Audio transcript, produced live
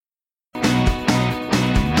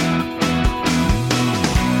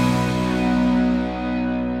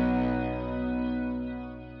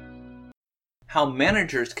How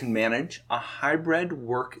managers can manage a hybrid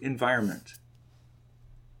work environment.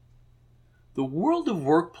 The world of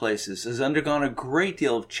workplaces has undergone a great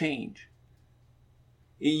deal of change.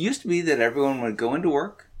 It used to be that everyone would go into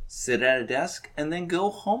work, sit at a desk, and then go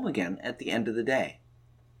home again at the end of the day.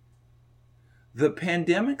 The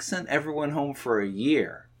pandemic sent everyone home for a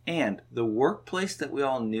year, and the workplace that we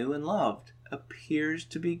all knew and loved appears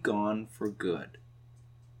to be gone for good.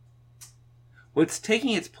 What's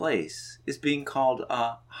taking its place is being called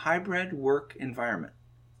a hybrid work environment.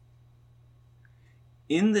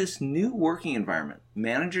 In this new working environment,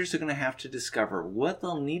 managers are going to have to discover what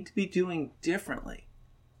they'll need to be doing differently.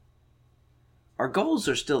 Our goals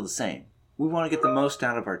are still the same. We want to get the most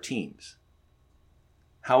out of our teams.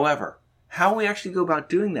 However, how we actually go about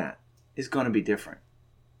doing that is going to be different.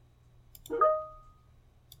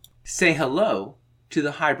 Say hello to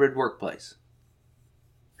the hybrid workplace.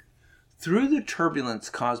 Through the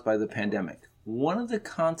turbulence caused by the pandemic, one of the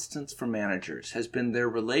constants for managers has been their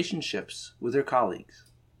relationships with their colleagues.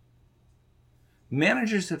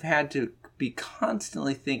 Managers have had to be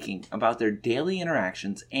constantly thinking about their daily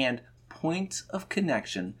interactions and points of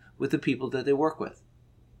connection with the people that they work with.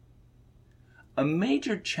 A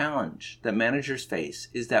major challenge that managers face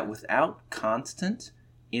is that without constant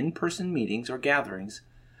in-person meetings or gatherings,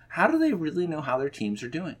 how do they really know how their teams are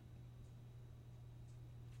doing?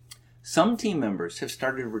 Some team members have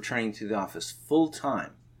started returning to the office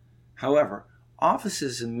full-time. However,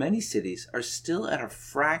 offices in many cities are still at a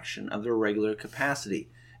fraction of their regular capacity,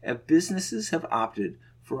 as businesses have opted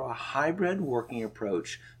for a hybrid working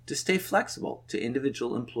approach to stay flexible to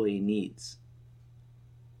individual employee needs.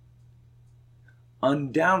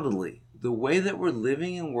 Undoubtedly, the way that we're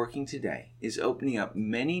living and working today is opening up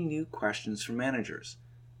many new questions for managers,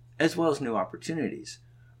 as well as new opportunities,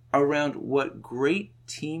 around what great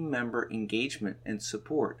team member engagement and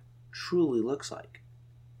support truly looks like.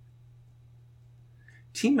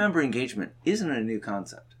 Team member engagement isn't a new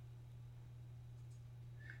concept.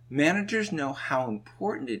 Managers know how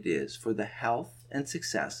important it is for the health and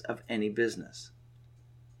success of any business.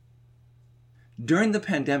 During the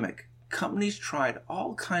pandemic, companies tried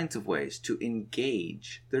all kinds of ways to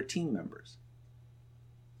engage their team members.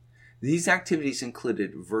 These activities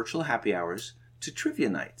included virtual happy hours to trivia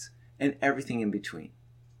nights and everything in between.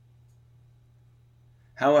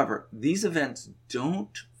 However, these events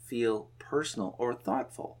don't feel personal or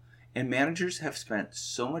thoughtful, and managers have spent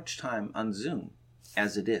so much time on Zoom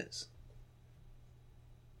as it is.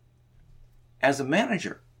 As a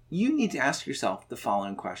manager, you need to ask yourself the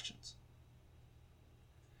following questions.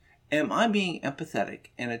 Am I being empathetic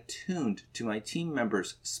and attuned to my team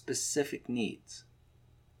members' specific needs?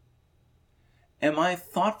 Am I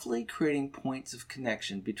thoughtfully creating points of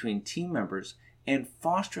connection between team members and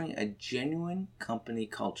fostering a genuine company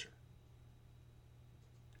culture?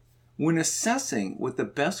 When assessing what the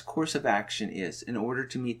best course of action is in order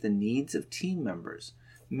to meet the needs of team members,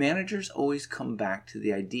 managers always come back to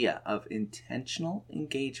the idea of intentional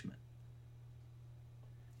engagement.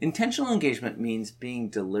 Intentional engagement means being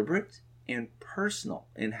deliberate and personal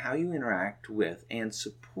in how you interact with and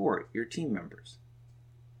support your team members.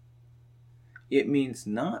 It means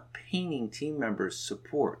not painting team members'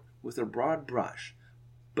 support with a broad brush,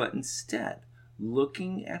 but instead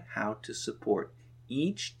looking at how to support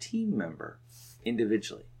each team member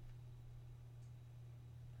individually.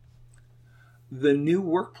 The new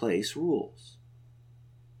workplace rules.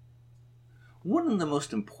 One of the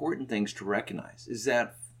most important things to recognize is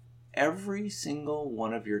that every single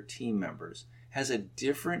one of your team members has a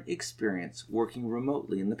different experience working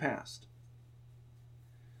remotely in the past.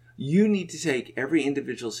 You need to take every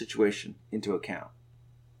individual situation into account.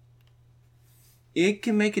 It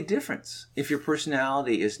can make a difference if your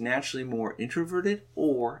personality is naturally more introverted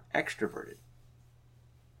or extroverted.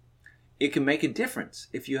 It can make a difference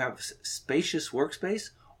if you have a spacious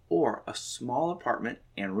workspace or a small apartment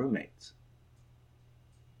and roommates.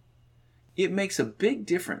 It makes a big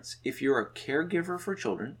difference if you're a caregiver for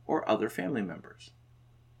children or other family members.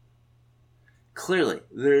 Clearly,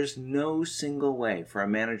 there's no single way for a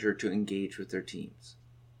manager to engage with their teams.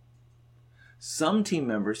 Some team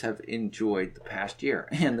members have enjoyed the past year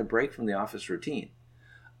and the break from the office routine.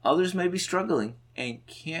 Others may be struggling and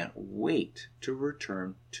can't wait to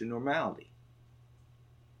return to normality.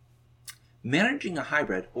 Managing a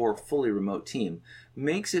hybrid or fully remote team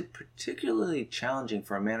makes it particularly challenging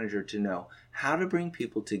for a manager to know how to bring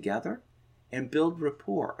people together and build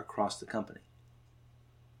rapport across the company.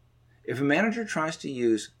 If a manager tries to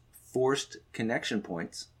use forced connection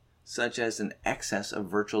points, such as an excess of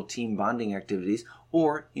virtual team bonding activities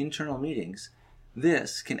or internal meetings,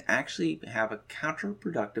 this can actually have a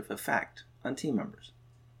counterproductive effect on team members.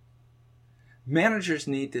 Managers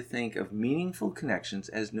need to think of meaningful connections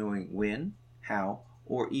as knowing when, how,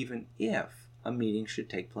 or even if a meeting should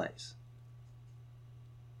take place.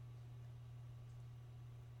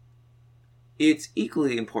 It's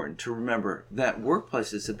equally important to remember that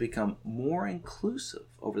workplaces have become more inclusive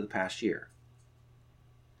over the past year.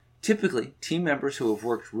 Typically, team members who have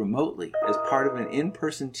worked remotely as part of an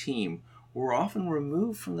in-person team were often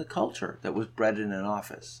removed from the culture that was bred in an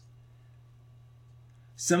office.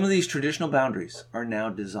 Some of these traditional boundaries are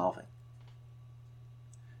now dissolving.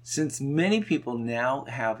 Since many people now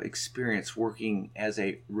have experience working as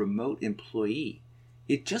a remote employee,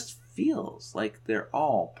 it just feels like they're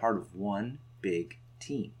all part of one big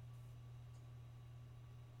team.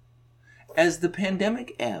 As the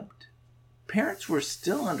pandemic ebbed, parents were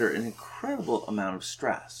still under an incredible amount of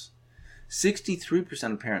stress.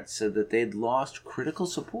 63% of parents said that they'd lost critical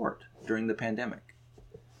support during the pandemic.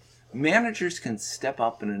 Managers can step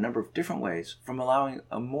up in a number of different ways, from allowing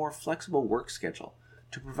a more flexible work schedule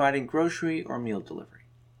to providing grocery or meal delivery.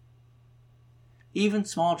 Even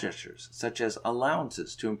small gestures, such as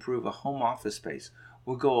allowances to improve a home office space,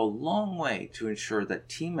 will go a long way to ensure that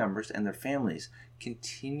team members and their families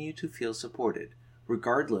continue to feel supported,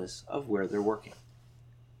 regardless of where they're working.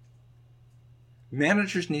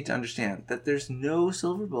 Managers need to understand that there's no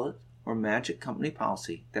silver bullet or magic company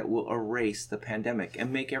policy that will erase the pandemic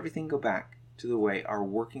and make everything go back to the way our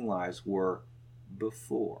working lives were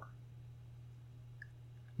before.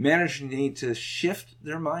 Managers need to shift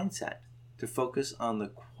their mindset to focus on the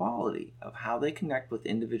quality of how they connect with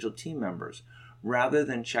individual team members rather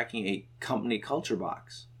than checking a company culture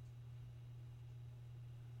box.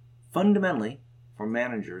 Fundamentally, for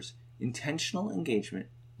managers, intentional engagement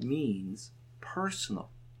means personal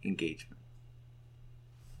engagement.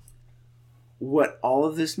 What all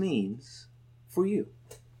of this means for you.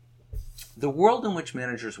 The world in which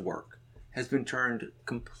managers work has been turned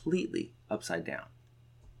completely upside down.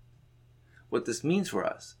 What this means for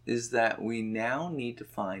us is that we now need to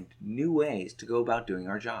find new ways to go about doing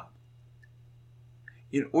our job.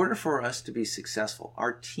 In order for us to be successful,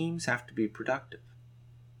 our teams have to be productive.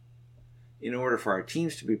 In order for our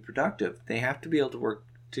teams to be productive, they have to be able to work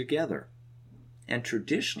together. And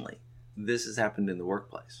traditionally, this has happened in the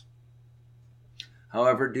workplace.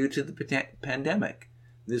 However, due to the pandemic,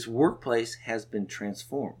 this workplace has been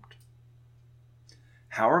transformed.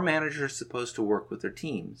 How are managers supposed to work with their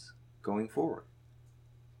teams going forward?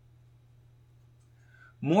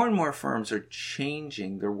 More and more firms are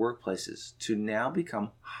changing their workplaces to now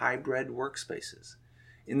become hybrid workspaces.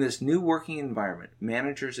 In this new working environment,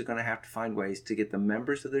 managers are going to have to find ways to get the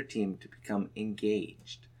members of their team to become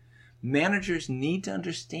engaged. Managers need to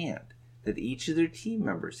understand that each of their team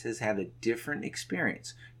members has had a different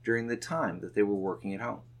experience during the time that they were working at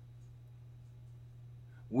home.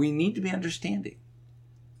 We need to be understanding.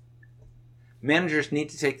 Managers need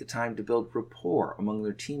to take the time to build rapport among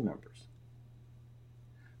their team members.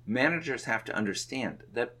 Managers have to understand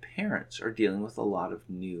that parents are dealing with a lot of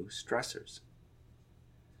new stressors.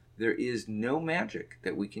 There is no magic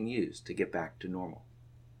that we can use to get back to normal.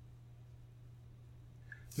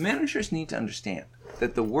 Managers need to understand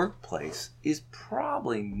that the workplace is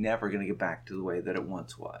probably never going to get back to the way that it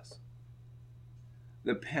once was.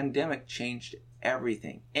 The pandemic changed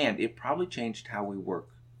everything, and it probably changed how we work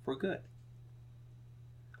for good.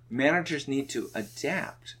 Managers need to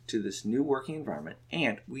adapt to this new working environment,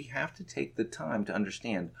 and we have to take the time to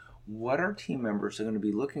understand what our team members are going to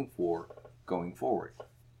be looking for going forward.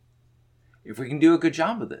 If we can do a good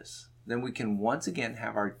job of this, then we can once again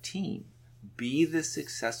have our team be the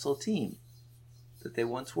successful team that they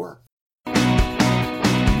once were.